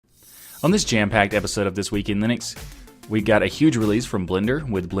On this jam-packed episode of This Week in Linux, we got a huge release from Blender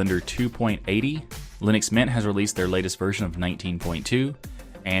with Blender 2.80. Linux Mint has released their latest version of 19.2,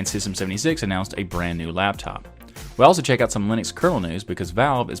 and System76 announced a brand new laptop. We'll also check out some Linux kernel news because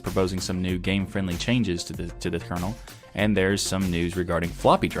Valve is proposing some new game-friendly changes to the kernel, and there's some news regarding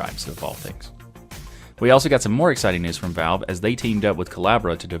floppy drives of all things. We also got some more exciting news from Valve as they teamed up with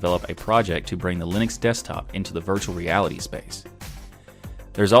Collabora to develop a project to bring the Linux desktop into the virtual reality space.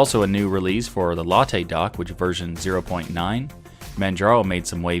 There's also a new release for the Latte dock, which version 0.9. Manjaro made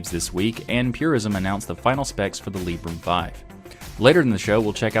some waves this week, and Purism announced the final specs for the Librem 5. Later in the show,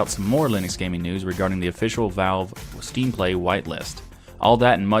 we'll check out some more Linux gaming news regarding the official Valve Steam Play whitelist. All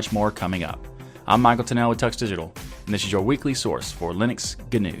that and much more coming up. I'm Michael Tennell with Tux Digital, and this is your weekly source for Linux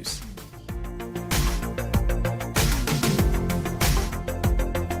GNews.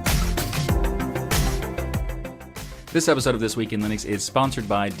 This episode of This Week in Linux is sponsored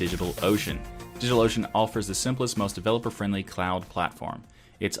by DigitalOcean. DigitalOcean offers the simplest, most developer-friendly cloud platform.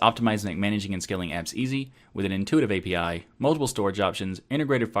 It's optimized to make managing and scaling apps easy with an intuitive API, multiple storage options,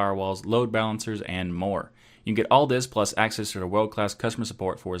 integrated firewalls, load balancers, and more. You can get all this plus access to their world-class customer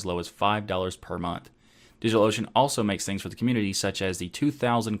support for as low as $5 per month. DigitalOcean also makes things for the community, such as the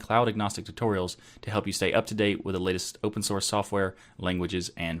 2,000 cloud-agnostic tutorials to help you stay up to date with the latest open-source software,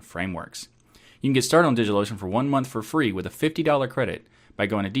 languages, and frameworks. You can get started on DigitalOcean for 1 month for free with a $50 credit by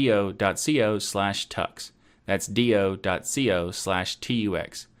going to do.co/tux. That's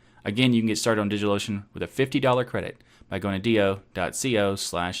do.co/tux. Again, you can get started on DigitalOcean with a $50 credit by going to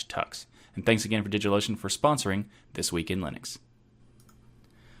do.co/tux. And thanks again for DigitalOcean for sponsoring This Week in Linux.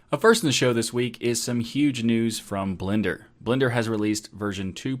 Up first in the show this week is some huge news from Blender. Blender has released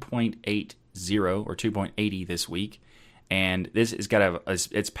version 2.80 or 2.80 this week. And this is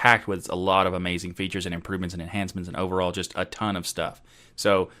it's packed with a lot of amazing features and improvements and enhancements and overall just a ton of stuff.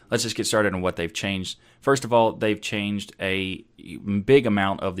 So let's just get started on what they've changed. First of all, they've changed a big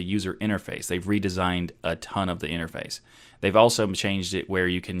amount of the user interface. They've redesigned a ton of the interface. They've also changed it where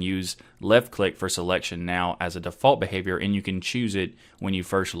you can use left click for selection now as a default behavior, and you can choose it when you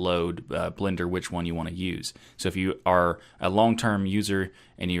first load Blender which one you want to use. So if you are a long-term user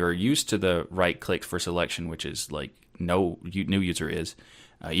and you're used to the right click for selection, which is like no new user is,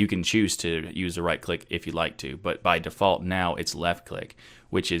 you can choose to use the right click if you like to, but by default now it's left click,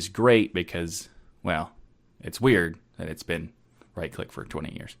 which is great because, well, it's weird that it's been right click for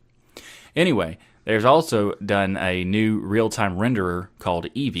 20 years. Anyway, there's also done a new real-time renderer called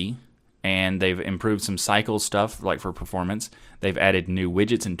Eevee, and they've improved some cycle stuff like for performance. They've added new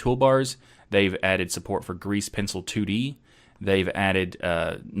widgets and toolbars. They've added support for Grease Pencil 2D. They've added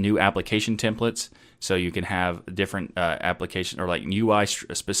new application templates, so you can have different application or like UI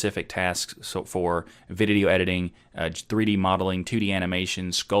specific tasks. So for video editing, 3D modeling, 2D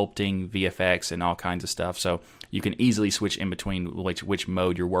animation, sculpting, VFX, and all kinds of stuff. So you can easily switch in between which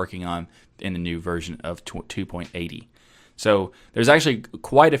mode you're working on in the new version of 2.80. So there's actually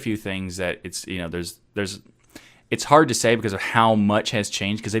quite a few things that it's it's hard to say because of how much has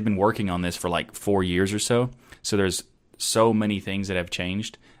changed because they've been working on this for like 4 years or so. So there's so many things that have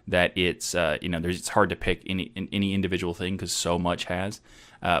changed that it's it's hard to pick any individual thing because so much has.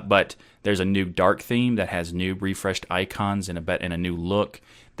 But there's a new dark theme that has new refreshed icons and a new look.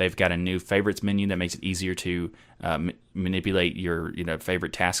 They've got a new favorites menu that makes it easier to manipulate your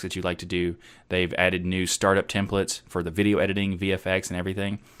favorite tasks that you like to do. They've added new startup templates for the video editing, VFX, and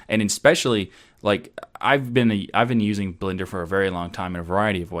everything. And especially like I've been using Blender for a very long time in a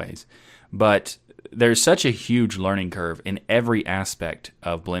variety of ways, but there's such a huge learning curve in every aspect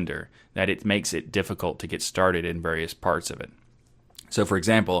of Blender that it makes it difficult to get started in various parts of it. So, for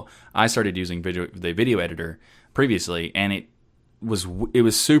example, I started using the video editor previously, and it was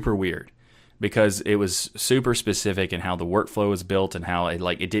super weird because it was super specific in how the workflow was built and how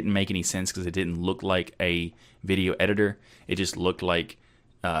it didn't make any sense because it didn't look like a video editor. It just looked like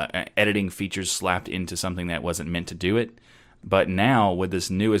editing features slapped into something that wasn't meant to do it. But now with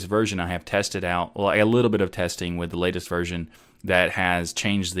this newest version, I have tested out a little bit of testing with the latest version that has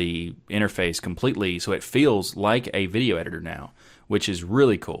changed the interface completely so it feels like a video editor now, which is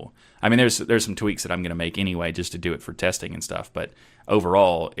really cool. I mean, there's some tweaks that I'm going to make anyway just to do it for testing and stuff, but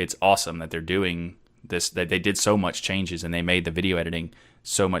overall, it's awesome that they're doing this, that they did so much changes and they made the video editing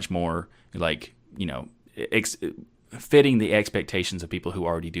so much more fitting the expectations of people who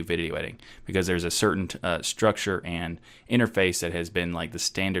already do video editing, because there's a certain structure and interface that has been like the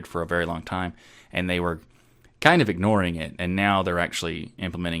standard for a very long time, and they were kind of ignoring it, and now they're actually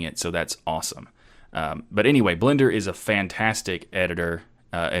implementing it, so that's awesome. But anyway, Blender is a fantastic editor.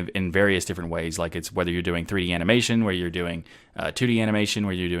 in various different ways. Like it's whether you're doing 3D animation, where you're doing 2D animation,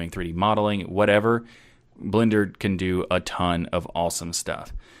 where you're doing 3D modeling, whatever. Blender can do a ton of awesome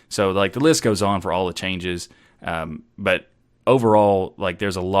stuff. So like the list goes on for all the changes, but overall, like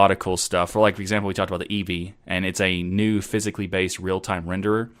there's a lot of cool stuff. For like, for example, we talked about the Eevee, and it's a new physically based real-time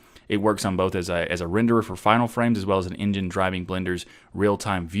renderer. It works on both as a renderer for final frames as well as an engine driving Blender's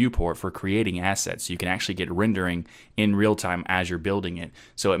real-time viewport for creating assets. So you can actually get rendering in real time as you're building it.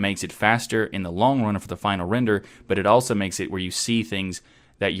 So it makes it faster in the long run for the final render, but it also makes it where you see things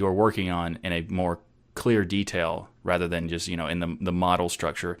that you're working on in a more clear detail rather than just, in the model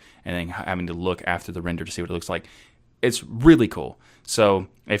structure and then having to look after the render to see what it looks like. It's really cool. So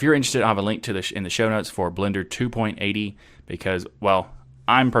if you're interested, I have a link to in the show notes for Blender 2.80 because, well,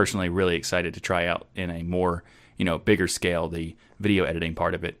 I'm personally really excited to try out in a more, bigger scale, the video editing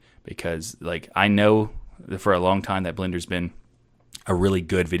part of it, because like I know for a long time that Blender's been a really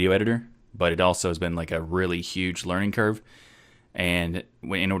good video editor, but it also has been like a really huge learning curve. And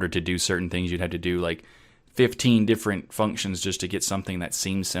in order to do certain things, you'd have to do like 15 different functions just to get something that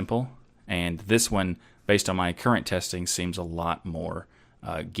seems simple. And this one, based on my current testing, seems a lot more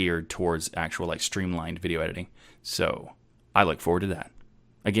geared towards actual like streamlined video editing. So I look forward to that.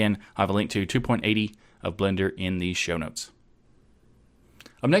 Again, I have a link to 2.80 of Blender in the show notes.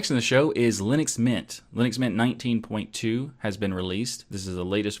 Up next in the show is Linux Mint. Linux Mint 19.2 has been released. This is the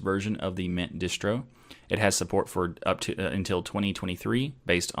latest version of the Mint distro. It has support for up to until 2023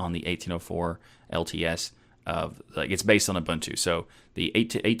 based on the 1804 LTS it's based on Ubuntu. So the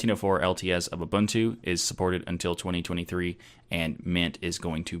 1804 LTS of Ubuntu is supported until 2023, and Mint is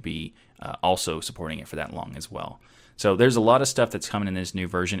going to be also supporting it for that long as well. So there's a lot of stuff that's coming in this new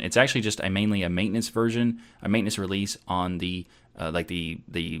version. It's actually just mainly a maintenance version, a maintenance release on the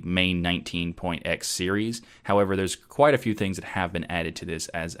main 19.x series. However, there's quite a few things that have been added to this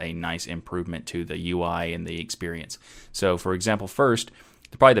as a nice improvement to the UI and the experience. So for example, first,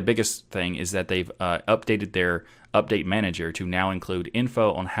 probably the biggest thing is that they've updated their update manager to now include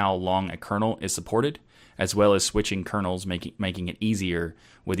info on how long a kernel is supported, as well as switching kernels, making it easier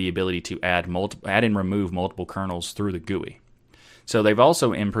with the ability to add and remove multiple kernels through the GUI. So they've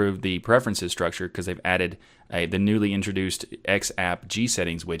also improved the preferences structure because they've added the newly introduced XApp G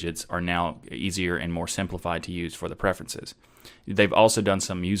settings widgets are now easier and more simplified to use for the preferences. They've also done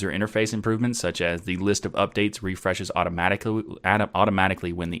some user interface improvements, such as the list of updates refreshes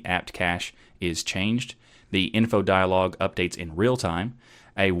automatically when the apt cache is changed. The info dialog updates in real time.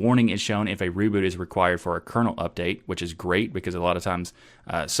 A warning is shown if a reboot is required for a kernel update, which is great because a lot of times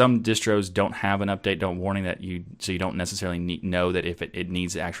some distros don't have an update warning so you don't necessarily know that if it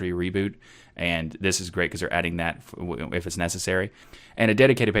needs to actually reboot. And this is great because they're adding that if it's necessary. And a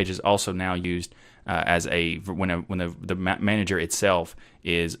dedicated page is also now used as when the manager itself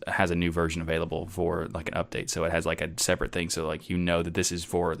has a new version available for like an update. So it has like a separate thing, so like that this is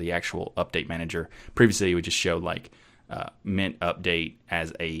for the actual update manager. Previously, it would just show like Mint update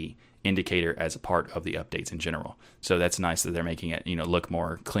as a indicator as a part of the updates in general. So that's nice that they're making it look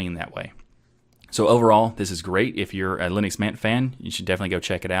more clean that way. So overall, this is great. If you're a Linux Mint fan, you should definitely go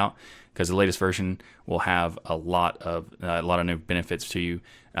check it out because the latest version will have a lot of new benefits to you.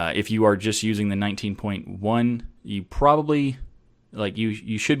 If you are just using the 19.1, you probably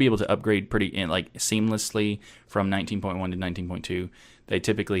you should be able to upgrade pretty seamlessly from 19.1 to 19.2. They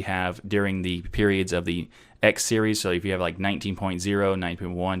typically have during the periods of the X series. So if you have like 19.0,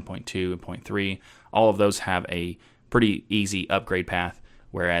 9.1, 0.2, and 0.3, all of those have a pretty easy upgrade path.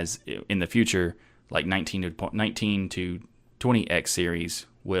 Whereas in the future, like 19 to 20X series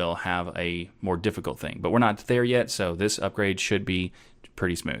will have a more difficult thing. But we're not there yet, so this upgrade should be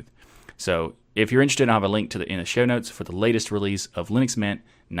pretty smooth. So if you're interested, I'll have a link in the show notes for the latest release of Linux Mint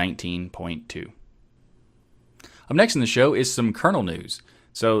 19.2. Up next in the show is some kernel news.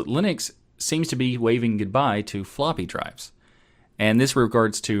 So Linux seems to be waving goodbye to floppy drives. And this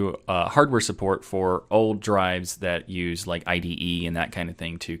regards to hardware support for old drives that use like IDE and that kind of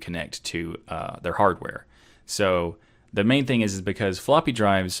thing to connect to their hardware. So the main thing is because floppy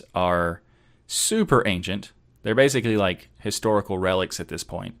drives are super ancient. They're basically like historical relics at this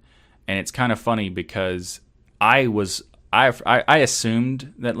point. And it's kind of funny because I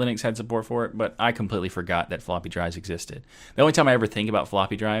assumed that Linux had support for it, but I completely forgot that floppy drives existed. The only time I ever think about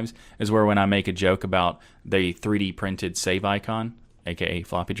floppy drives is when I make a joke about the 3D printed save icon, aka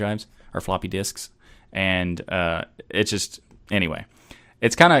floppy drives or floppy disks, and anyway.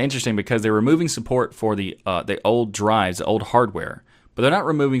 It's kind of interesting because they're removing support for the old drives, the old hardware, but they're not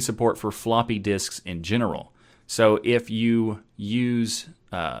removing support for floppy disks in general. So if you use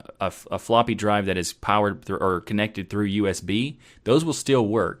a floppy drive that is powered through, or connected through USB, those will still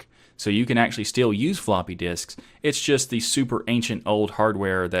work. So you can actually still use floppy disks. It's just the super ancient old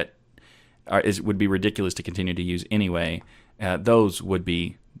hardware that would be ridiculous to continue to use anyway. Those would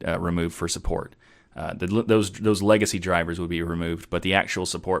be removed for support. Those legacy drivers would be removed, but the actual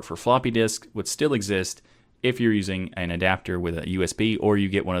support for floppy disk would still exist if you're using an adapter with a USB, or you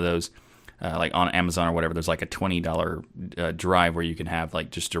get one of those like on Amazon or whatever. There's like a $20 drive where you can have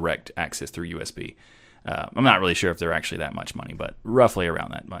like just direct access through USB. I'm not really sure if they're actually that much money, but roughly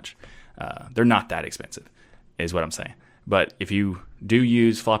around that much. They're not that expensive, is what I'm saying. But if you do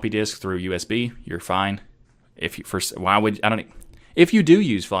use floppy disks through USB, you're fine. If you do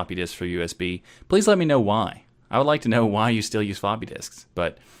use floppy disks for USB, please let me know why. I would like to know why you still use floppy disks.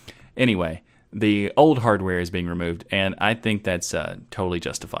 But anyway, the old hardware is being removed, and I think that's totally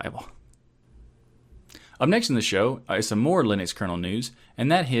justifiable. Up next in the show is some more Linux kernel news,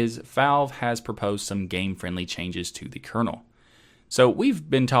 and that is Valve has proposed some game-friendly changes to the kernel. So we've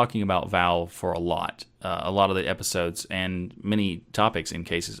been talking about Valve for a lot of the episodes, and many topics in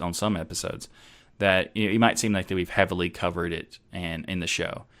cases on some episodes that it might seem like that we've heavily covered it and in the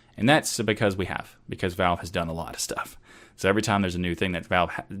show. And that's because Valve has done a lot of stuff. So every time there's a new thing that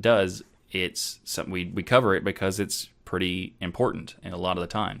Valve does, it's something we cover it because it's pretty important in a lot of the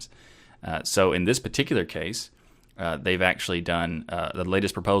times. So in this particular case, they've actually done, the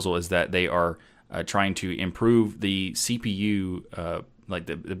latest proposal is that they are trying to improve the CPU, like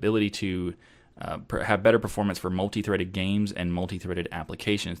the ability to have better performance for multi-threaded games and multi-threaded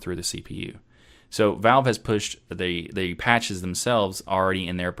applications through the CPU. So Valve has pushed the patches themselves already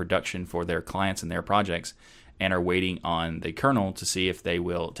in their production for their clients and their projects, and are waiting on the kernel to see if they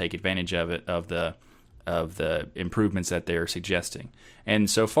will take advantage of it, of the improvements that they're suggesting. And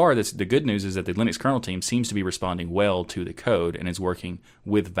so far, the good news is that the Linux kernel team seems to be responding well to the code and is working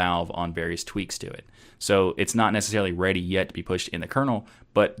with Valve on various tweaks to it. So it's not necessarily ready yet to be pushed in the kernel,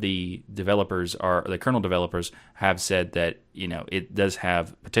 but the kernel developers have said that it does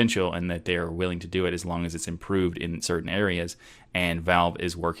have potential and that they are willing to do it as long as it's improved in certain areas, and Valve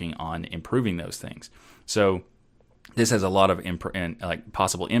is working on improving those things. So this has a lot of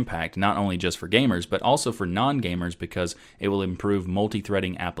possible impact, not only just for gamers, but also for non-gamers, because it will improve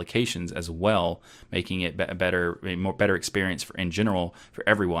multi-threading applications as well, making it a better experience in general for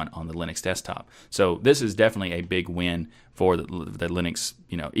everyone on the Linux desktop. So this is definitely a big win for the Linux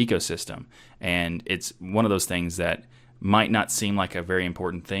ecosystem, and it's one of those things that might not seem like a very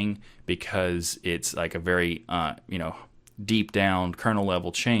important thing because it's like a very deep down kernel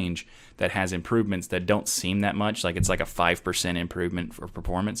level change that has improvements that don't seem that much, like it's like a 5% improvement for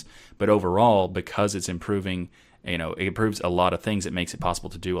performance, but overall, because it's improving, it improves a lot of things. It makes it possible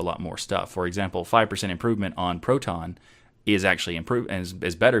to do a lot more stuff. For example, 5% improvement on Proton is actually improved and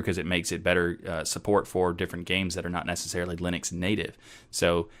is better because it makes it better support for different games that are not necessarily Linux native.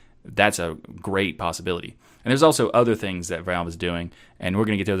 So that's a great possibility. And there's also other things that Valve is doing, and we're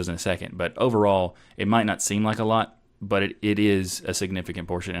going to get to those in a second. But overall, it might not seem like a lot, but it is a significant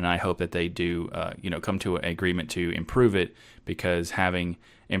portion, and I hope that they do, come to an agreement to improve it, because having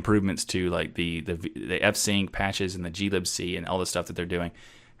improvements to like the fsync patches and the glibc and all the stuff that they're doing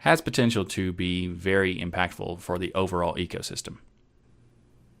has potential to be very impactful for the overall ecosystem.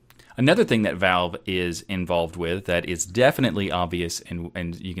 Another thing that Valve is involved with that is definitely obvious,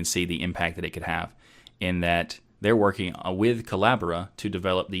 and you can see the impact that it could have, in that they're working with Collabora to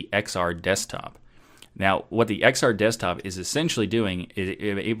develop the XR desktop. Now, what the XR desktop is essentially doing is it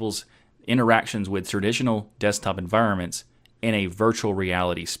enables interactions with traditional desktop environments in a virtual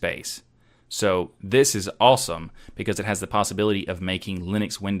reality space. So this is awesome because it has the possibility of making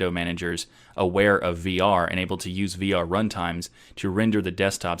Linux window managers aware of VR and able to use VR runtimes to render the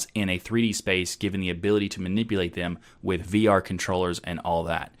desktops in a 3D space, given the ability to manipulate them with VR controllers and all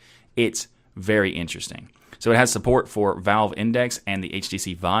that. It's very interesting. So it has support for Valve Index and the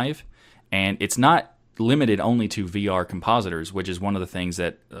HTC Vive, and it's not limited only to VR compositors, which is one of the things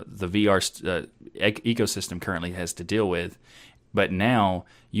that the VR ecosystem currently has to deal with. But now,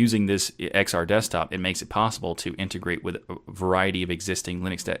 using this XR desktop, it makes it possible to integrate with a variety of existing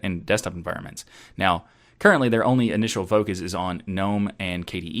Linux and desktop environments. Now, currently, their only initial focus is on GNOME and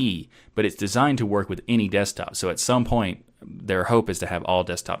KDE, but it's designed to work with any desktop. So at some point, their hope is to have all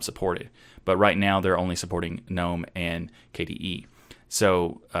desktops supported. But right now, they're only supporting GNOME and KDE.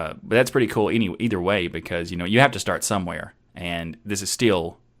 So, but that's pretty cool either way, because you have to start somewhere, and this is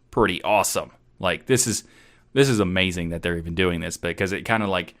still pretty awesome. Like this is amazing that they're even doing this, because it kind of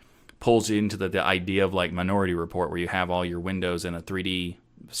like pulls you into the idea of like Minority Report, where you have all your windows in a 3D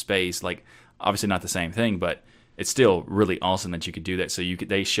space. Like obviously not the same thing, but it's still really awesome that you could do that. So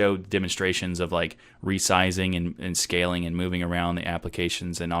they showed demonstrations of like resizing and scaling and moving around the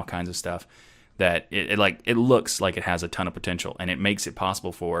applications and all kinds of stuff that it looks like it has a ton of potential, and it makes it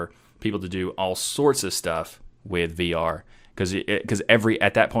possible for people to do all sorts of stuff with VR, because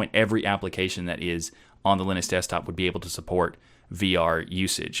at that point every application that is on the Linux desktop would be able to support VR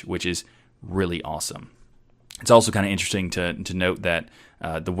usage, which is really awesome. It's also kind of interesting to note that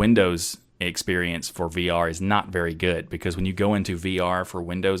the Windows experience for VR is not very good, because when you go into VR for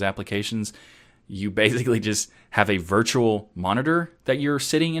Windows applications, you basically just have a virtual monitor that you're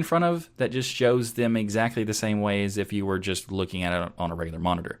sitting in front of that just shows them exactly the same way as if you were just looking at it on a regular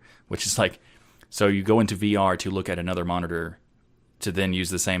monitor, which is like, so you go into VR to look at another monitor to then use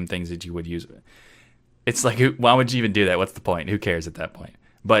the same things that you would use. It's like, why would you even do that? What's the point? Who cares at that point?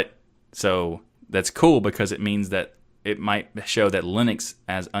 But so that's cool, because it means that it might show that Linux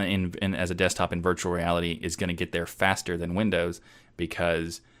as a desktop in virtual reality is going to get there faster than Windows,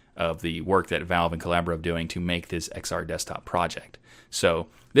 because of the work that Valve and Collabora are doing to make this XR desktop project. So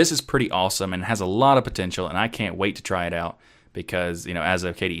this is pretty awesome and has a lot of potential, and I can't wait to try it out, because as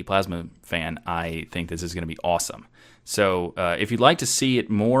a KDE Plasma fan, I think this is going to be awesome. So if you'd like to see it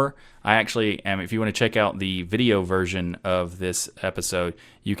more, I actually am. If you want to check out the video version of this episode,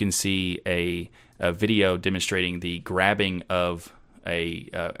 you can see a video demonstrating the grabbing of a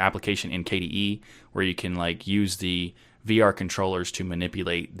application in KDE, where you can use the VR controllers to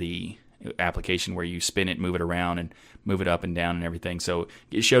manipulate the application, where you spin it, move it around, and move it up and down and everything. So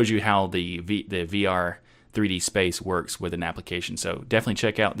it shows you how the VR 3D space works with an application. So definitely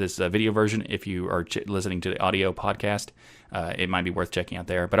check out this video version if you are listening to the audio podcast. It might be worth checking out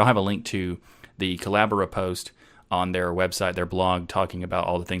there. But I'll have a link to the Collabora post on their website, their blog, talking about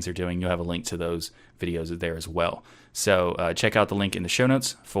all the things they're doing. You'll have a link to those videos there as well. So check out the link in the show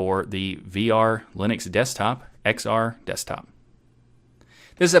notes for the VR Linux desktop, XR desktop.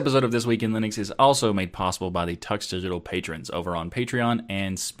 This episode of This Week in Linux is also made possible by the Tux Digital patrons over on Patreon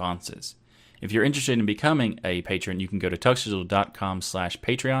and sponsors. If you're interested in becoming a patron, you can go to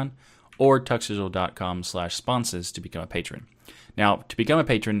tuxdigital.com/Patreon or tuxdigital.com/sponsors to become a patron. Now, to become a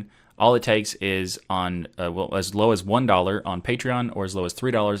patron, all it takes is as low as $1 on Patreon or as low as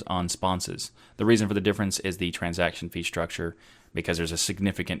 $3 on sponsors. The reason for the difference is the transaction fee structure, because there's a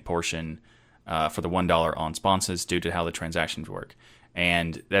significant portion for the $1 on sponsors due to how the transactions work.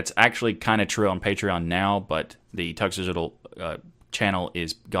 And that's actually kind of true on Patreon now, but the Tux Digital channel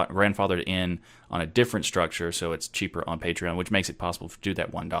is grandfathered in on a different structure, so it's cheaper on Patreon, which makes it possible to do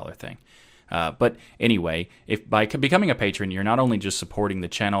that $1 thing. But anyway, if by becoming a patron, you're not only just supporting the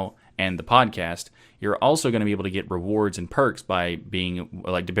channel and the podcast, you're also going to be able to get rewards and perks by being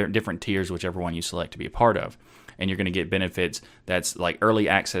different tiers, whichever one you select to be a part of. And you're going to get benefits that's like early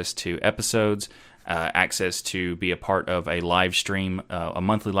access to episodes, access to be a part of a live stream, a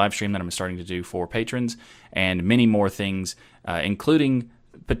monthly live stream that I'm starting to do for patrons, and many more things, including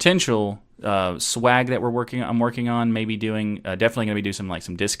potential swag that I'm working on. Maybe doing definitely going to be doing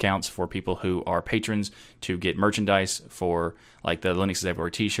some discounts for people who are patrons to get merchandise for like the Linux is Everywhere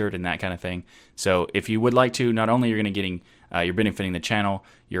T-shirt and that kind of thing. So if you would like to, not only you're benefiting the channel,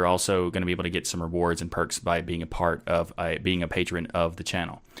 you're also going to be able to get some rewards and perks by being a part of being a patron of the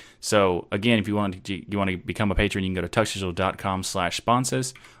channel. So again, if you want to become a patron, you can go to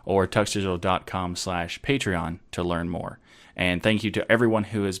tuxdigital.com/sponsors or tuxdigital.com/Patreon to learn more. And thank you to everyone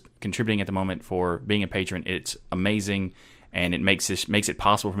who is contributing at the moment for being a patron. It's amazing, and it makes it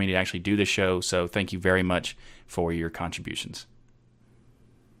possible for me to actually do this show. So thank you very much for your contributions.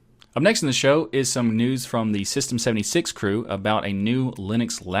 Up next in the show is some news from the System76 crew about a new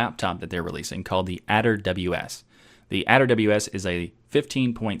Linux laptop that they're releasing called the Adder WS. The Adder WS is a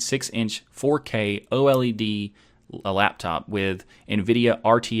 15.6-inch 4K OLED laptop with NVIDIA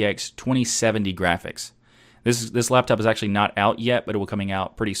RTX 2070 graphics. This laptop is actually not out yet, but it will be coming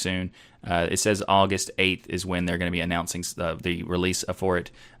out pretty soon. It says August 8th is when they're going to be announcing the release for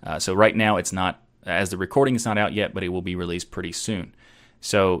it. So right now it's not, as the recording is not out yet, but it will be released pretty soon.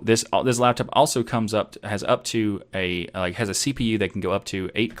 So this laptop also has a CPU that can go up to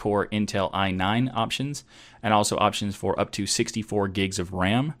 8-core Intel i9 options, and also options for up to 64 gigs of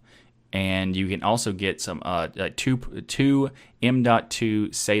RAM. And you can also get some two M.2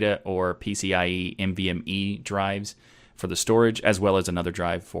 SATA or PCIe NVMe drives for the storage, as well as another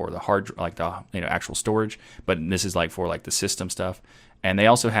drive for the hard, actual storage. But this is for the system stuff. And they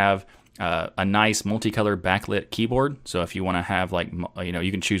also have a nice multicolor backlit keyboard. So if you want to have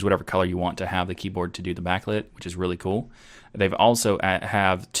you can choose whatever color you want to have the keyboard to do the backlit, which is really cool. They've also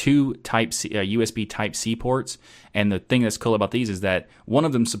have two USB Type-C ports, and the thing that's cool about these is that one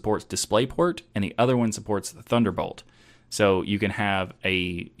of them supports DisplayPort and the other one supports the Thunderbolt. So you can have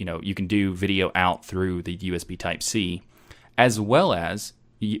you can do video out through the USB Type-C, as well as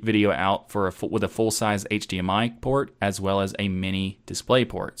video out with a full-size HDMI port, as well as a mini display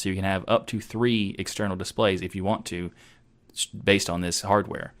port. So you can have up to 3 external displays if you want to, based on this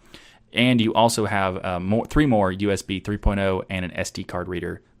hardware. And you also have 3 more USB 3.0 and an SD card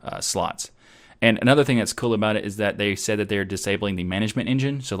reader slots. And another thing that's cool about it is that they said that they're disabling the management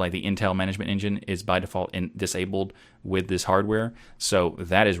engine. So like the Intel management engine is by default disabled with this hardware. So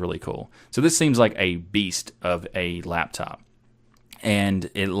that is really cool. So this seems like a beast of a laptop. And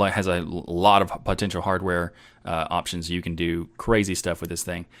it has a lot of potential hardware options. You can do crazy stuff with this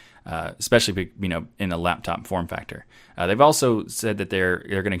thing, especially in a laptop form factor. They've also said that they're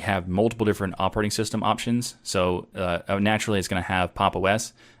going to have multiple different operating system options. So naturally, it's going to have Pop!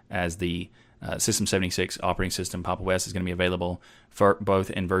 OS as the System76 operating system. Pop! OS is going to be available for both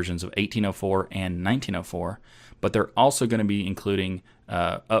in versions of 1804 and 1904. But they're also going to be including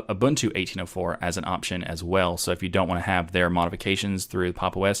Ubuntu 1804 as an option as well. So if you don't want to have their modifications through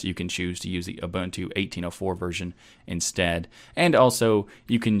Pop! OS, you can choose to use the Ubuntu 1804 version instead. And also,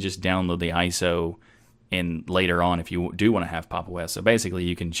 you can just download the ISO later on if you do want to have Pop! OS. So basically,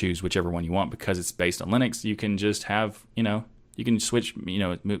 you can choose whichever one you want because it's based on Linux. You can just have, you can switch,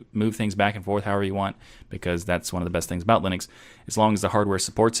 move things back and forth however you want, because that's one of the best things about Linux. As long as the hardware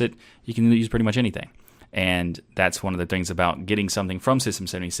supports it, you can use pretty much anything. And that's one of the things about getting something from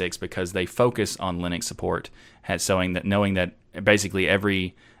System76, because they focus on Linux support, knowing that basically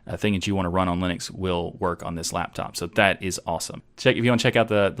every thing that you want to run on Linux will work on this laptop. So that is awesome. If you want to check out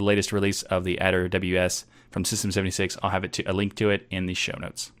the latest release of the Adder WS from System76, I'll have a link to it in the show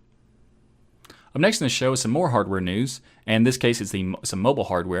notes. Up next in the show is some more hardware news, and in this case it's some mobile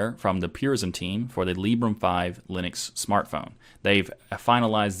hardware from the Purism team for the Librem 5 Linux smartphone. They've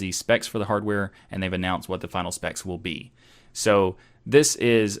finalized the specs for the hardware, and they've announced what the final specs will be. So this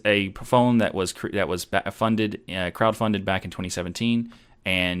is a phone that was crowdfunded back in 2017,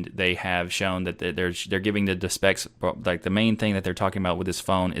 and they have shown that they're giving the specs. Like the main thing that they're talking about with this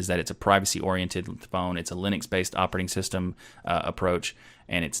phone is that it's a privacy-oriented phone. It's a Linux-based operating system approach,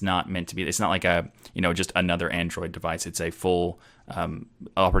 and it's not meant to be. It's not like just another Android device. It's a full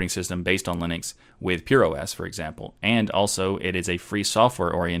operating system based on Linux with PureOS, for example. And also, it is a free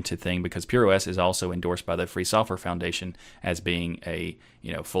software-oriented thing because PureOS is also endorsed by the Free Software Foundation as being a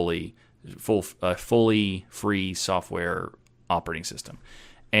fully free software operating system.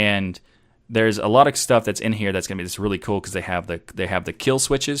 And there's a lot of stuff that's in here that's going to be really cool because they have the kill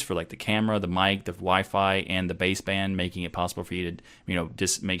switches for like the camera, the mic, the Wi-Fi, and the baseband, making it possible for you to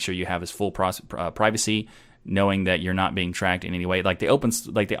just make sure you have as full privacy, knowing that you're not being tracked in any way. Like the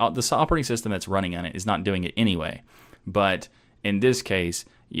operating system that's running on it is not doing it anyway. But in this case,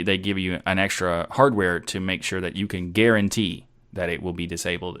 they give you an extra hardware to make sure that you can guarantee that it will be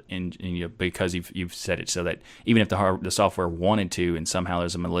disabled because you've set it so that even if the software wanted to, and somehow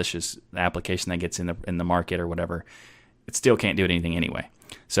there's a malicious application that gets in the market or whatever, it still can't do anything anyway.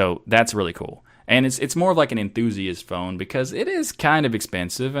 So that's really cool. And it's more of like an enthusiast phone because it is kind of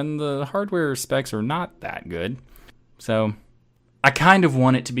expensive and the hardware specs are not that good. So I kind of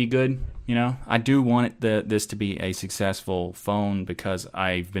want it to be good. I do want this to be a successful phone because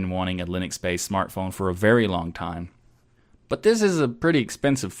I've been wanting a Linux-based smartphone for a very long time. But this is a pretty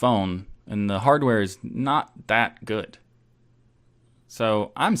expensive phone, and the hardware is not that good.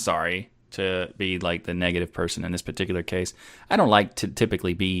 So I'm sorry to be like the negative person in this particular case. I don't like to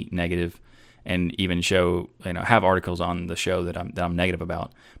typically be negative and even have articles on the show that I'm negative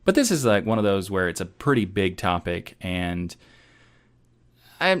about. But this is like one of those where it's a pretty big topic, and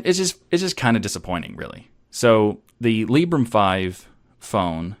it's just kind of disappointing, really. So the Librem 5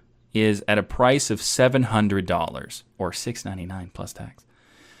 phone is at a price of $700 or $699 plus tax.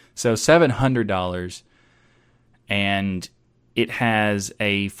 So $700, and it has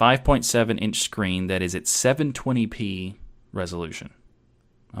a 5.7-inch screen that is at 720p resolution.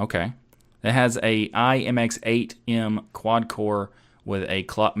 Okay. It has a iMX8M quad-core with a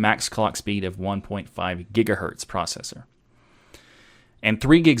max clock speed of 1.5 gigahertz processor. And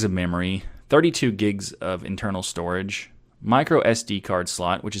 3 gigs of memory, 32 gigs of internal storage, micro SD card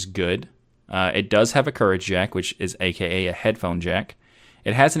slot, which is good. It does have a Courage jack, which is aka a headphone jack.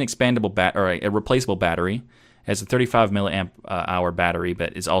 It has an expandable a replaceable battery. It has a 35 milliamp hour battery,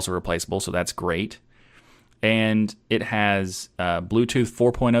 but is also replaceable, so that's great. And it has Bluetooth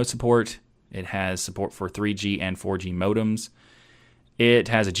 4.0 support. It has support for 3G and 4G modems. It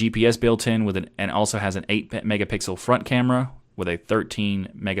has a GPS built in and also has an 8 megapixel front camera with a 13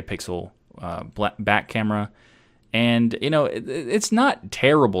 megapixel back camera. And, it's not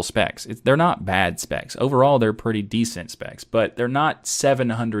terrible specs. They're not bad specs. Overall, they're pretty decent specs, but they're not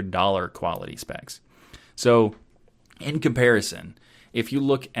 $700 quality specs. So, in comparison, if you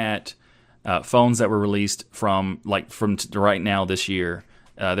look at phones that were released from right now this year,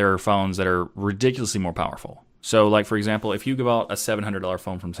 there are phones that are ridiculously more powerful. So, like, for example, if you go out a $700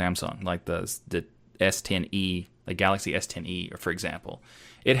 phone from Samsung, like the S10e, the Galaxy S10e, for example,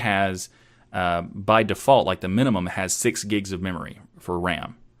 it has, by default, like the minimum, has 6 gigs of memory for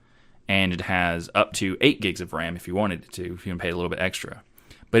RAM. And it has up to 8 gigs of RAM if you wanted it to, if you pay a little bit extra.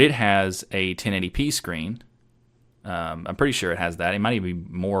 But it has a 1080p screen. I'm pretty sure it has that. It might even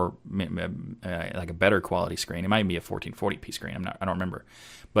be more, like a better quality screen. It might even be a 1440p screen. I don't remember.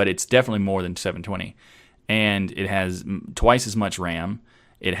 But it's definitely more than 720. And it has twice as much RAM.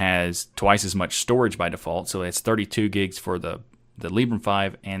 It has twice as much storage by default. So it's 32 gigs for the Librem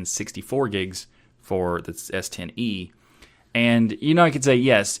 5 and 64 gigs for the S10e. And, I could say,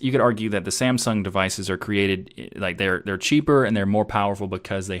 yes, you could argue that the Samsung devices are created, like they're cheaper and they're more powerful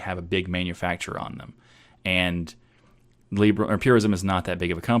because they have a big manufacturer on them. And Purism is not that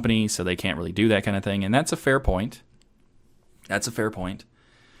big of a company, so they can't really do that kind of thing. And that's a fair point.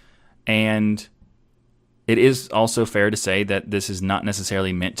 And it is also fair to say that this is not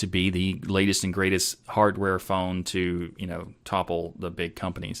necessarily meant to be the latest and greatest hardware phone to, topple the big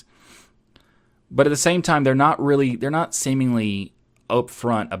companies. But at the same time, they're not seemingly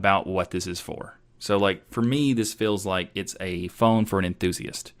upfront about what this is for. So, like, for me, this feels like it's a phone for an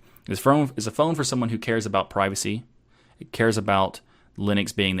enthusiast. This phone is a phone for someone who cares about privacy. It cares about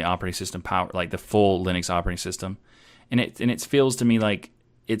Linux being the operating system like the full Linux operating system. And it feels to me like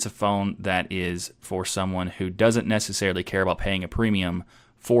it's a phone that is for someone who doesn't necessarily care about paying a premium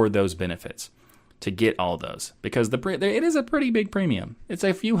for those benefits to get all those, because it is a pretty big premium. It's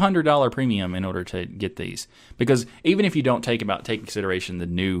a few $100 premium in order to get these. Because even if you don't take into consideration the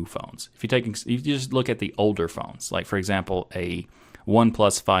new phones, if you just look at the older phones, like for example a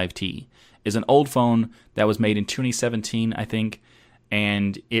OnePlus 5T is an old phone that was made in 2017, I think,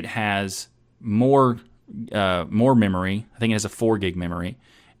 and it has more memory. I think it has a 4 gig memory,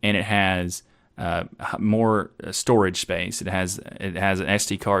 and it has more storage space. It has an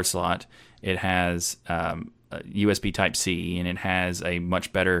SD card slot. It has USB Type-C, and it has a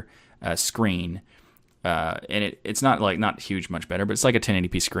much better screen. And it's not huge, much better, but it's like a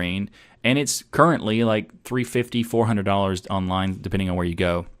 1080p screen, and it's currently like $350, $400 online, depending on where you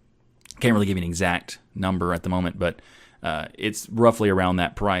go. Can't really give you an exact number at the moment, but it's roughly around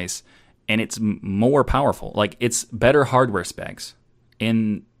that price, and it's more powerful. Like, it's better hardware specs,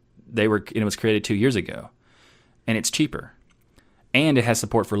 and it was created 2 years ago, and it's cheaper, and it has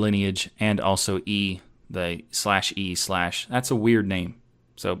support for Lineage and also that's a weird name.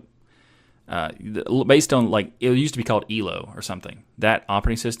 So. Based on, like, it used to be called ELO or something. That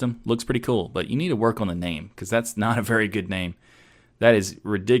operating system looks pretty cool, but you need to work on the name because that's not a very good name. That is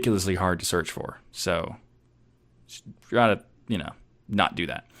ridiculously hard to search for. So try to, not do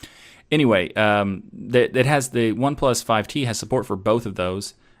that. Anyway, that has the OnePlus 5T has support for both of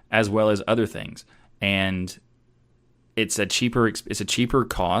those as well as other things, and it's a cheaper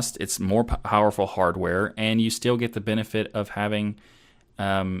cost. It's more powerful hardware, and you still get the benefit of having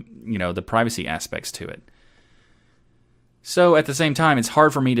the privacy aspects to it. So at the same time, it's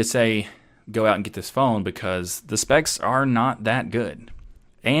hard for me to say, go out and get this phone, because the specs are not that good.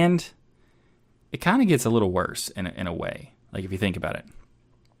 And it kind of gets a little worse in a way, like if you think about it.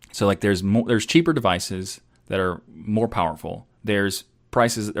 So like there's cheaper devices that are more powerful. There's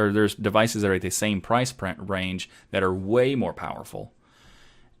devices that are at the same price range that are way more powerful.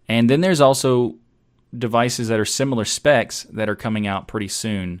 And then there's also devices that are similar specs that are coming out pretty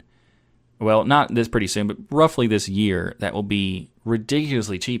soon. Well, not this pretty soon, but roughly this year, that will be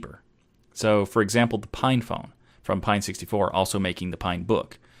ridiculously cheaper. So, for example, the Pine phone from Pine 64, also making the Pine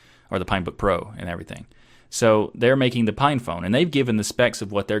Book, or the Pine Book Pro and everything. So they're making the Pine phone, and they've given the specs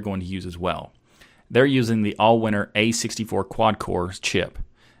of what they're going to use as well. They're using the Allwinner A64 quad-core chip.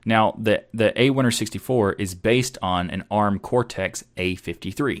 Now, the Allwinner 64 is based on an ARM Cortex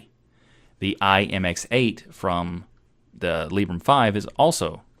A53. The iMX8 from the Librem 5 is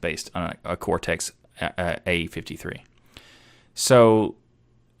also based on a Cortex A53. So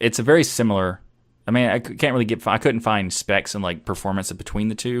it's a very similar. I mean, I couldn't find specs and like performance between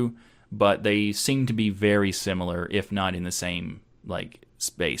the two, but they seem to be very similar, if not in the same like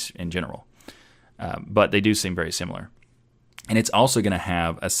space in general. but they do seem very similar. And it's also going to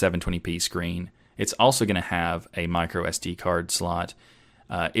have a 720p screen. It's also going to have a micro SD card slot.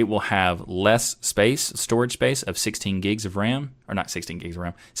 It will have less storage space of 16 gigs of RAM, or not 16 gigs of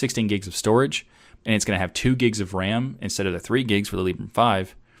RAM, 16 gigs of storage, and it's going to have 2 gigs of RAM instead of the 3 gigs for the Librem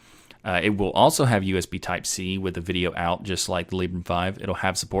 5. It will also have USB Type-C with the video out, just like the Librem 5. It'll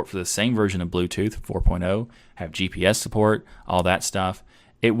have support for the same version of Bluetooth 4.0, have GPS support, all that stuff.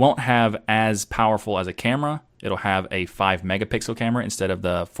 It won't have as powerful as a camera. It'll have a 5 megapixel camera instead of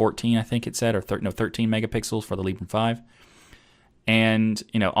the 14, I think it said, or 13 megapixels for the Librem 5. And,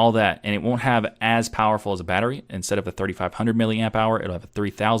 all that. And it won't have as powerful as a battery. Instead of a 3,500 milliamp hour, it'll have a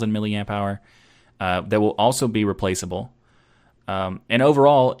 3,000 milliamp hour. That will also be replaceable. And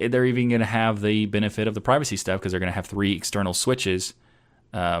overall, they're even going to have the benefit of the privacy stuff because they're going to have 3 external switches.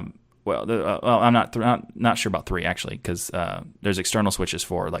 I'm not sure about 3 actually, because there's external switches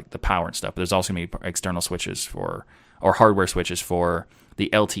for like the power and stuff. But there's also going to be external switches or hardware switches for the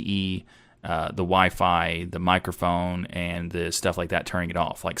LTE, the Wi-Fi, the microphone, and the stuff like that, turning it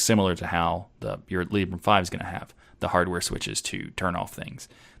off, like similar to how your Librem 5 is going to have the hardware switches to turn off things.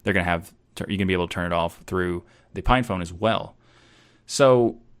 You're going to be able to turn it off through the PinePhone as well.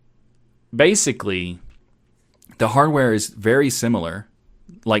 So basically, the hardware is very similar.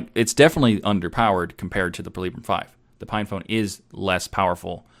 Like, it's definitely underpowered compared to the Librem 5. The PinePhone is less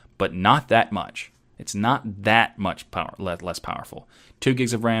powerful, but not that much. It's not that much less powerful. 2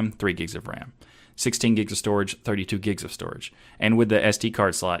 gigs of RAM, 3 gigs of RAM. 16 gigs of storage, 32 gigs of storage. And with the SD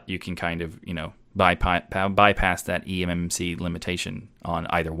card slot, you can kind of, bypass that eMMC limitation on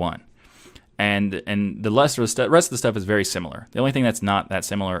either one. And the rest of the stuff is very similar. The only thing that's not that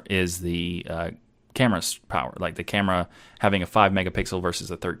similar is the camera's power, like the camera having a 5 megapixel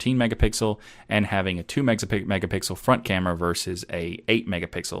versus a 13 megapixel, and having a 2 megapixel front camera versus a 8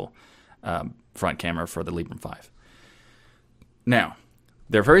 megapixel front camera for the Librem 5. Now,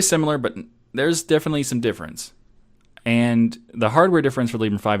 they're very similar, but there's definitely some difference. And the hardware difference for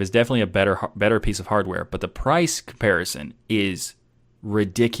Librem 5 is definitely a better piece of hardware, but the price comparison is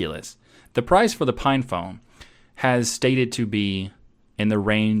ridiculous. The price for the PinePhone has stated to be in the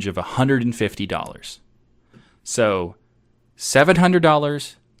range of $150. So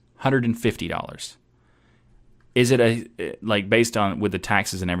 $700, $150. Is it based on with the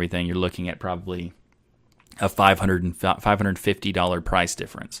taxes and everything, you're looking at probably a $550 price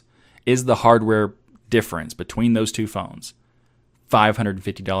difference. Is the hardware difference between those two phones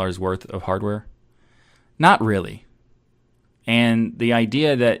 $550 worth of hardware? Not really. And the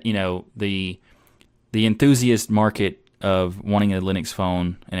idea that, the enthusiast market of wanting a Linux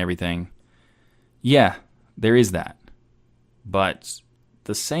phone and everything, yeah, there is that. But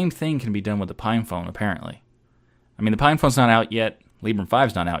the same thing can be done with the PinePhone, apparently. I mean, the PinePhone's not out yet. Librem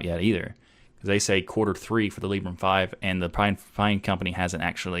 5's not out yet either. Because they say Q3 for the Librem 5, and the Pine company hasn't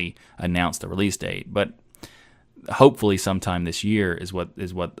actually announced the release date. But hopefully sometime this year is what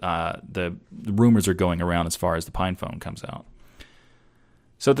the rumors are going around as far as the PinePhone comes out.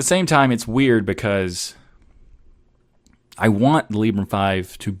 So at the same time, it's weird because I want the Librem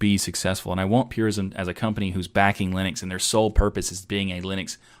 5 to be successful, and I want Purism as a company who's backing Linux, and their sole purpose is being a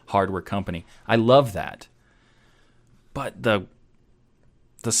Linux hardware company. I love that. But the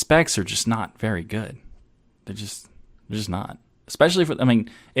specs are just not very good. They're just not. Especially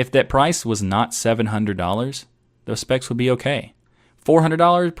if that price was not $700, those specs would be okay.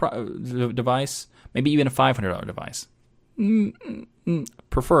 $400 device, maybe even a $500 device.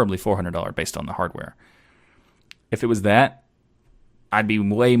 Preferably $400 based on the hardware. If it was that, I'd be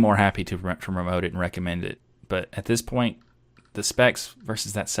way more happy to promote it and recommend it. But at this point, the specs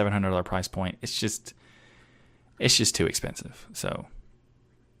versus that $700 price point, it's just too expensive. So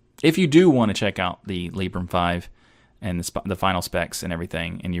if you do want to check out the Librem 5 and the final specs and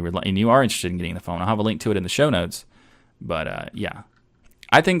everything, and you are interested in getting the phone, I'll have a link to it in the show notes. But yeah,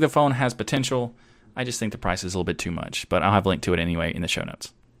 I think the phone has potential. I just think the price is a little bit too much, but I'll have a link to it anyway in the show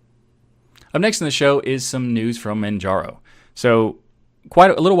notes. Up next in the show is some news from Manjaro. So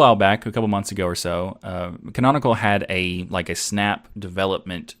quite a little while back, a couple months ago or so, Canonical had a Snap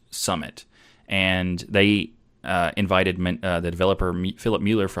development summit, and they invited the developer Philip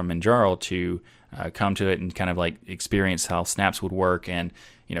Mueller from Manjaro to come to it and kind of experience how snaps would work, and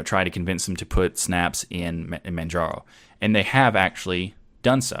try to convince them to put snaps in Manjaro. And they have actually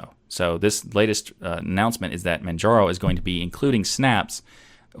done so. So this latest announcement is that Manjaro is going to be including snaps,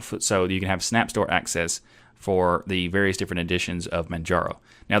 so you can have Snap Store access for the various different editions of Manjaro.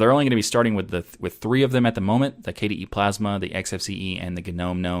 Now they're only going to be starting with 3 of them at the moment. The KDE Plasma, the XFCE, and the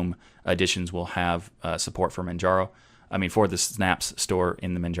GNOME editions will have support for Manjaro. for the Snaps store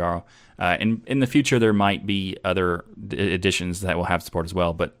in the Manjaro. In the future, there might be other editions that will have support as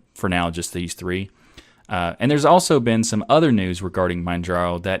well, but for now, just these three. And there's also been some other news regarding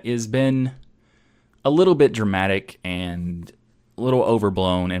Manjaro that has been a little bit dramatic and a little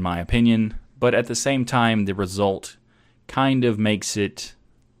overblown, in my opinion. But at the same time, the result kind of makes it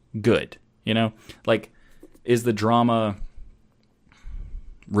good. Like, is the drama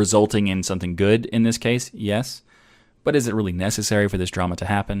resulting in something good in this case? Yes. But is it really necessary for this drama to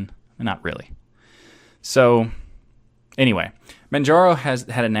happen? Not really. So, anyway, Manjaro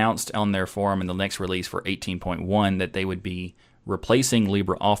had announced on their forum in the next release for 18.1 that they would be replacing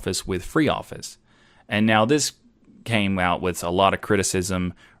LibreOffice with FreeOffice. And now this came out with a lot of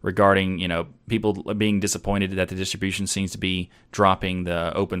criticism regarding, people being disappointed that the distribution seems to be dropping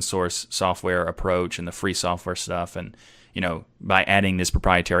the open source software approach and the free software stuff. And, by adding this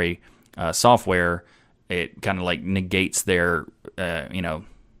proprietary software, it kind of like negates their,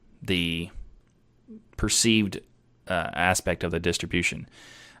 the perceived aspect of the distribution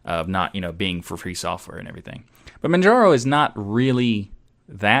of not, being for free software and everything. But Manjaro is not really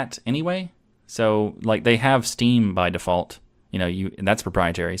that anyway. So, like, they have Steam by default, and that's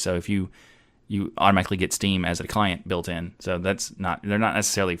proprietary. So if you automatically get Steam as a client built in. So they're not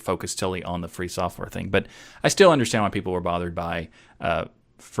necessarily focused totally on the free software thing. But I still understand why people were bothered by the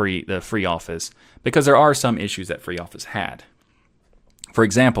FreeOffice, because there are some issues that FreeOffice had. For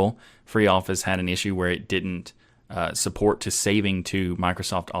example, FreeOffice had an issue where it didn't support to saving to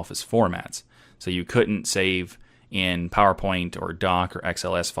Microsoft Office formats. So you couldn't save in PowerPoint or Doc or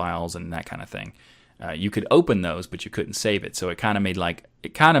XLS files and that kind of thing. You could open those, but you couldn't save it. So it kind of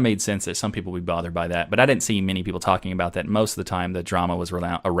made sense that some people would be bothered by that. But I didn't see many people talking about that. Most of the time, the drama was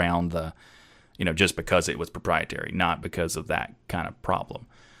around the, just because it was proprietary, not because of that kind of problem.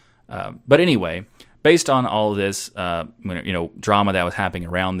 But anyway, based on all of this, drama that was happening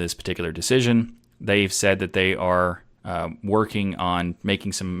around this particular decision, they've said that they are working on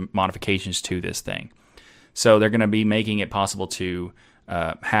making some modifications to this thing. So they're going to be making it possible to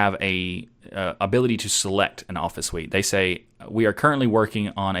have a ability to select an Office suite. They say, we are currently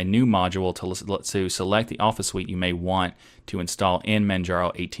working on a new module to select the Office suite you may want to install in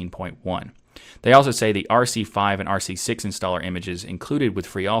Manjaro 18.1. They also say the RC5 and RC6 installer images included with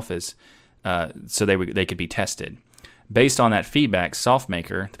FreeOffice, so they could be tested. Based on that feedback,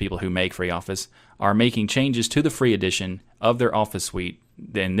 SoftMaker, the people who make FreeOffice, are making changes to the free edition of their Office suite.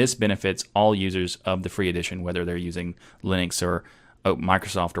 Then this benefits all users of the free edition, whether they're using Linux or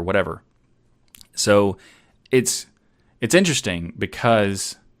Microsoft or whatever. So it's interesting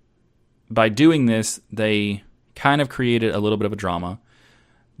because by doing this, they kind of created a little bit of a drama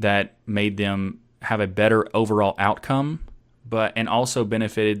that made them have a better overall outcome, and also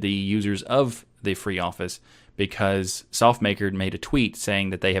benefited the users of the FreeOffice, because SoftMaker made a tweet saying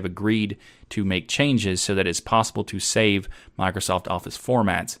that they have agreed to make changes so that it's possible to save Microsoft Office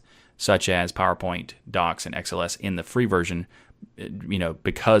formats such as PowerPoint, Docs, and XLS in the free version,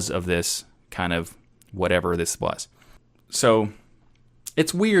 because of this kind of whatever this was. So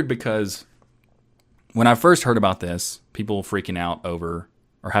it's weird because when I first heard about this, people freaking out over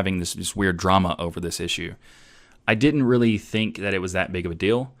or having this weird drama over this issue, I didn't really think that it was that big of a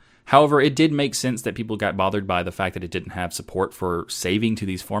deal. However, it did make sense that people got bothered by the fact that it didn't have support for saving to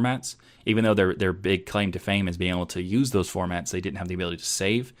these formats. Even though their big claim to fame is being able to use those formats, they didn't have the ability to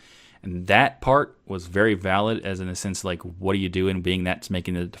save. And that part was very valid, as in a sense, like, what are you doing being that's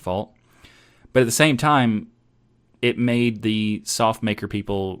making the default? But at the same time, it made the SoftMaker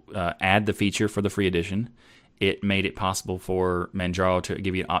people add the feature for the free edition. It made it possible for Manjaro to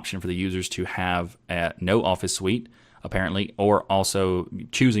give you an option for the users to have no Office suite, apparently, or also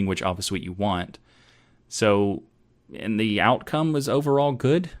choosing which Office suite you want. So, and the outcome was overall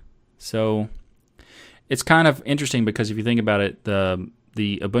good. So, it's kind of interesting because if you think about it, the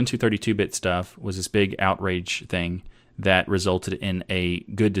Ubuntu 32-bit stuff was this big outrage thing that resulted in a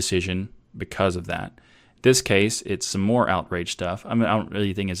good decision because of that. This case, it's some more outrage stuff. I mean, I don't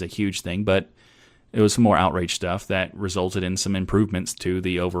really think it's a huge thing, but it was some more outrage stuff that resulted in some improvements to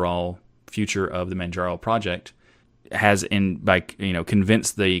the overall future of the Manjaro project.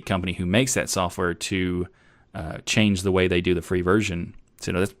 Convinced the company who makes that software to change the way they do the free version.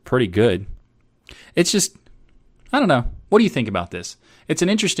 So that's pretty good. It's just, I don't know. What do you think about this? It's an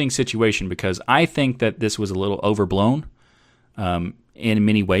interesting situation because I think that this was a little overblown in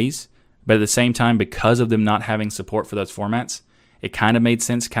many ways. But at the same time, because of them not having support for those formats, it kind of made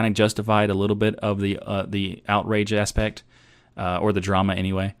sense, kind of justified a little bit of the outrage aspect, or the drama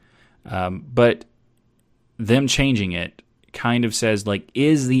anyway. But them changing it kind of says, like,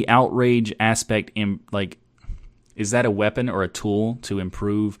 is the outrage aspect is is that a weapon or a tool to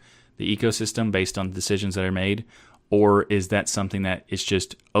improve the ecosystem based on the decisions that are made? Or is that something that is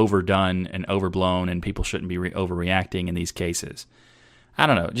just overdone and overblown and people shouldn't be overreacting in these cases? I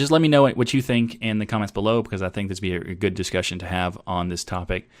don't know. Just let me know what you think in the comments below, because I think this would be a good discussion to have on this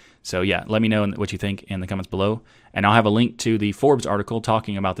topic. So yeah, let me know what you think in the comments below. And I'll have a link to the Forbes article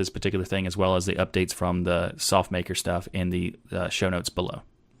talking about this particular thing, as well as the updates from the SoftMaker stuff in the show notes below.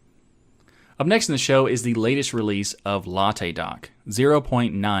 Up next in the show is the latest release of LatteDock.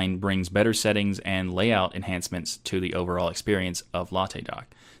 0.9 brings better settings and layout enhancements to the overall experience of LatteDock.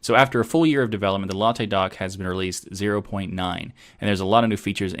 So after a full year of development, the LatteDock has been released 0.9, and there's a lot of new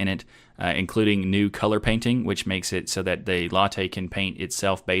features in it, including new color painting, which makes it so that the Latte can paint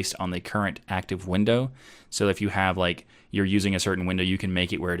itself based on the current active window. So if you have, like, you're using a certain window, you can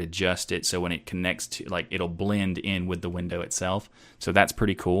make it where it adjusts it so when it connects to, like, it'll blend in with the window itself. So that's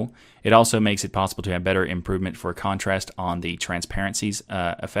pretty cool. It also makes it possible to have better improvement for contrast on the transparencies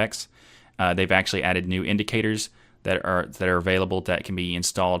effects. They've actually added new indicators that are available that can be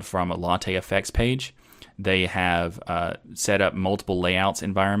installed from a Latte Effects page. They have set up multiple layouts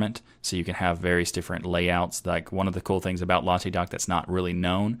environment, so you can have various different layouts. Like, one of the cool things about LatteDock that's not really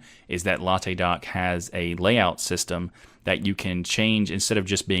known is that LatteDock has a layout system that you can change. Instead of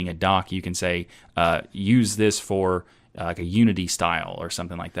just being a dock, you can say, use this for like a Unity style or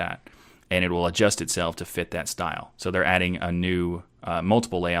something like that, and it will adjust itself to fit that style. So they're adding a new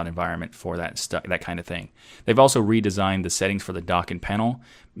multiple layout environment for that kind of thing. They've also redesigned the settings for the dock and panel,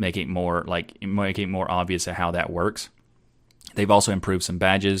 making it more obvious of how that works. They've also improved some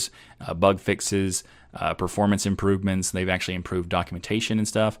badges, bug fixes, performance improvements. They've actually improved documentation and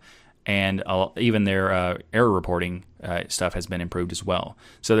stuff, and even their error reporting stuff has been improved as well.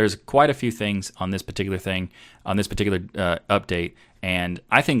 So there's quite a few things on this particular update, and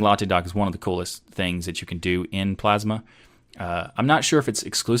I think LatteDock is one of the coolest things that you can do in Plasma. I'm not sure if it's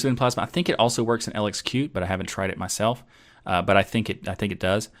exclusive in Plasma. I think it also works in LXQt, but I haven't tried it myself. But I think it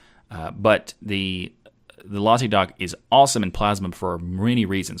does. But the LatteDock is awesome in Plasma for many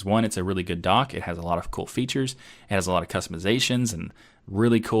reasons. One, it's a really good dock. It has a lot of cool features. It has a lot of customizations and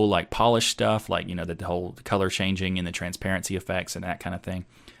really cool, like, polish stuff, like, you know, the whole color changing and the transparency effects and that kind of thing.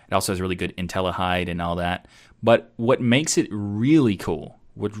 It also has really good IntelliHide and all that. But what makes it really cool,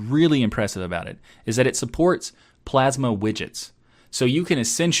 what's really impressive about it, is that it supports Plasma widgets. So you can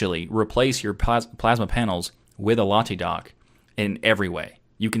essentially replace your Plasma panels with a LatteDock in every way.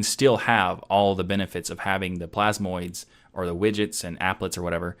 You can still have all the benefits of having the plasmoids or the widgets and applets or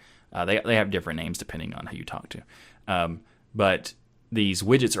whatever. They have different names depending on who you talk to. But these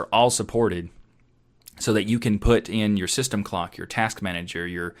widgets are all supported so that you can put in your system clock, your task manager,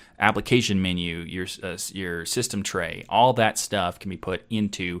 your application menu, your system tray. All that stuff can be put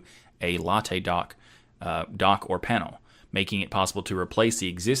into a LatteDock dock or panel, making it possible to replace the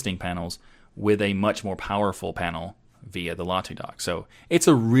existing panels with a much more powerful panel via the LatteDock. So it's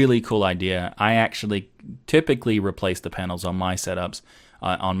a really cool idea. I actually typically replace the panels on my setups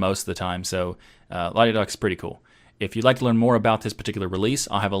on most of the time, so LatteDock is pretty cool. If you'd like to learn more about this particular release,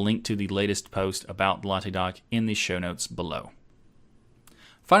 I'll have a link to the latest post about LatteDock in the show notes below.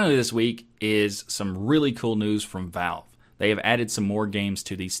 Finally this week is some really cool news from Valve. They have added some more games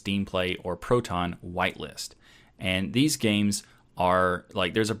to the Steam Play or Proton whitelist. And these games are,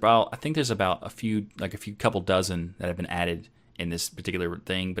 like, there's about a few couple dozen that have been added in this particular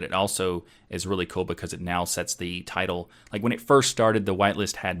thing, but it also is really cool because it now sets the title. Like, when it first started, the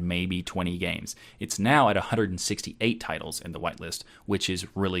whitelist had maybe 20 games. It's now at 168 titles in the whitelist, which is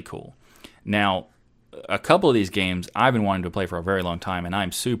really cool. Now, a couple of these games I've been wanting to play for a very long time, and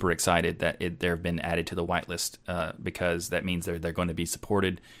I'm super excited that they've been added to the whitelist because that means they're going to be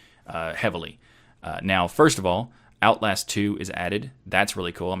supported heavily. Now, first of all, Outlast 2 is added. That's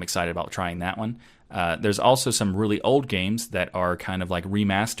really cool. I'm excited about trying that one. There's also some really old games that are kind of like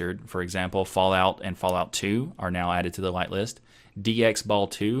remastered. For example, Fallout and Fallout 2 are now added to the whitelist. DX Ball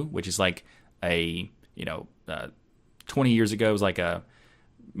 2, which is like a 20 years ago, was like a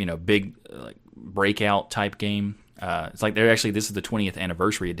big like breakout type game. It's like this is the 20th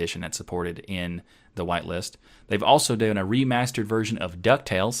anniversary edition that's supported in the whitelist. They've also done a remastered version of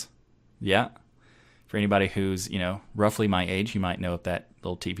DuckTales. Yeah. For anybody who's, roughly my age, you might know of that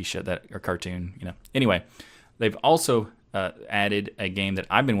little TV show or cartoon, Anyway, they've also added a game that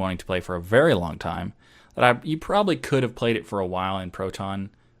I've been wanting to play for a very long time. You probably could have played it for a while in Proton.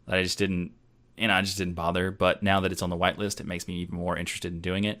 That I just didn't bother. But now that it's on the whitelist, it makes me even more interested in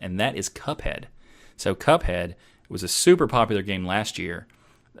doing it. And that is Cuphead. So Cuphead was a super popular game last year.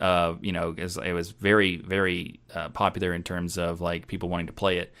 It was very, very popular in terms of, like, people wanting to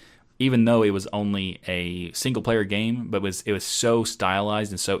play it. even though it was only a single player game, but it was so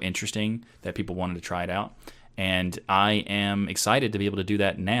stylized and so interesting that people wanted to try it out. And I am excited to be able to do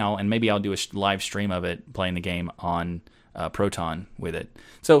that now, and maybe I'll do a live stream of it playing the game on Proton with it.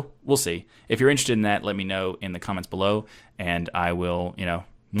 So we'll see. If you're interested in that, let me know in the comments below, and I will,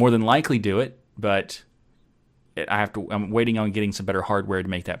 more than likely do it. But I'm waiting on getting some better hardware to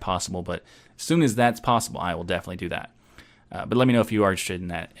make that possible. But as soon as that's possible, I will definitely do that. But let me know if you are interested in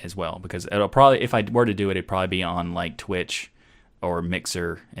that as well, because it'll probably, if I were to do it, it'd probably be on like Twitch or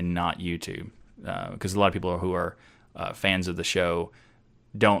Mixer and not YouTube, because a lot of people who are fans of the show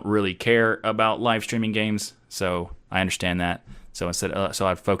don't really care about live streaming games. So I understand that. So instead, so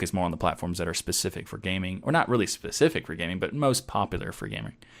I'd focus more on the platforms that are specific for gaming, or not really specific for gaming, but most popular for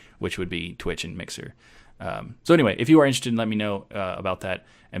gaming, which would be Twitch and Mixer. So anyway, if you are interested, let me know about that.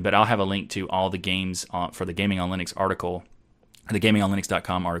 But I'll have a link to all the games for the Gaming on Linux article, the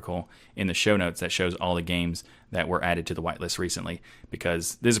gamingonlinux.com article in the show notes that shows all the games that were added to the whitelist recently,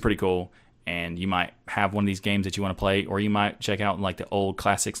 because this is pretty cool. And you might have one of these games that you want to play, or you might check out like the old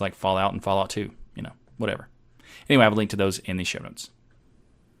classics like Fallout and Fallout 2, whatever. Anyway, I have a link to those in the show notes.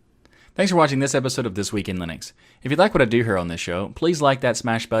 Thanks for watching this episode of This Week in Linux. If you like what I do here on this show, please like that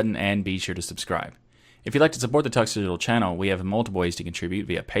smash button and be sure to subscribe. If you'd like to support the Tux Digital channel, we have multiple ways to contribute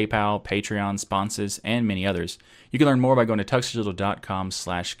via PayPal, Patreon, sponsors, and many others. You can learn more by going to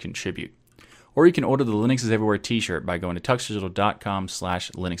tuxdigital.com/contribute. Or you can order the Linux is Everywhere t-shirt by going to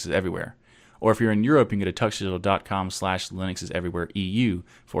tuxdigital.com/linuxiseverywhere. Or if you're in Europe, you can go to tuxdigital.com/linuxiseverywhere.eu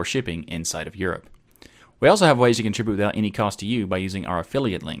for shipping inside of Europe. We also have ways to contribute without any cost to you by using our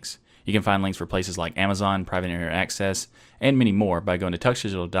affiliate links. You can find links for places like Amazon, Private Internet Access, and many more by going to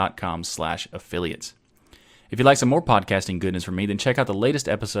tuxdigital.com/affiliates. If you'd like some more podcasting goodness from me, then check out the latest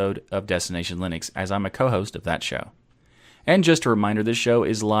episode of Destination Linux, as I'm a co-host of that show. And just a reminder, this show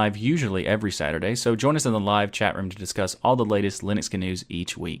is live usually every Saturday, so join us in the live chat room to discuss all the latest Linux news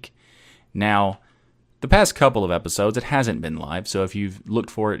each week. Now, the past couple of episodes, it hasn't been live, so if you've looked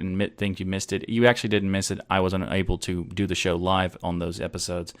for it and think you missed it, you actually didn't miss it. I was unable to do the show live on those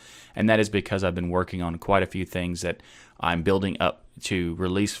episodes, and that is because I've been working on quite a few things that I'm building up to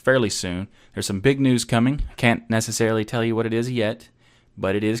release fairly soon. There's some big news coming. I can't necessarily tell you what it is yet,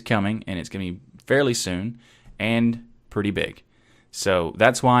 but it is coming, and it's going to be fairly soon and pretty big. So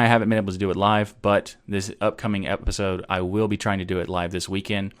that's why I haven't been able to do it live, but this upcoming episode, I will be trying to do it live this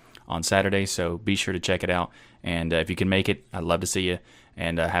weekend on Saturday, so be sure to check it out. And if you can make it, I'd love to see you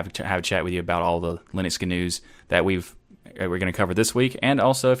and have a chat with you about all the Linux news that we're going to cover this week. And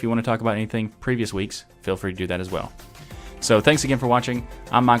also, if you want to talk about anything previous weeks, feel free to do that as well. So thanks again for watching.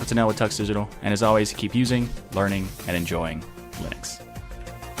 I'm Michael Tennell with Tux Digital, and as always, keep using, learning, and enjoying Linux.